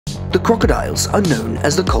The crocodiles are known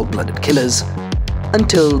as the cold-blooded killers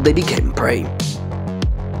until they became prey.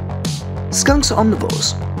 Skunks are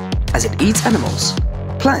omnivores, as it eats animals,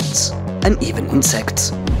 plants, and even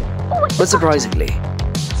insects. But surprisingly,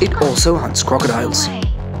 it also hunts crocodiles.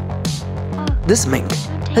 This mink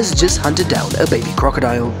has just hunted down a baby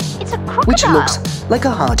crocodile, which looks like a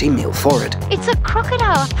hearty meal for it. It's a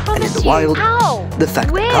crocodile, I promise. And in the wild, the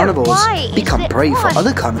fact that carnivores become prey for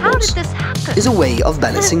other carnivores is a way of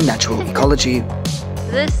balancing natural ecology.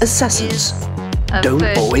 Assassins don't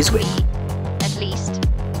always win. At least,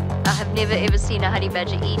 I have never ever seen a honey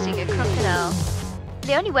badger eating a crocodile.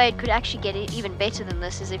 The only way it could actually get it even better than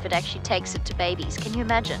this is if it actually takes it to babies. Can you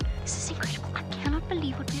imagine? This is incredible. I cannot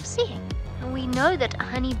believe what we're seeing. And we know that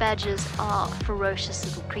honey badgers are ferocious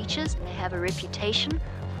little creatures. They have a reputation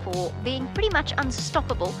for being pretty much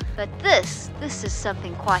unstoppable. But this is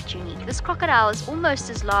something quite unique. This crocodile is almost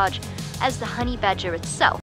as large as the honey badger itself.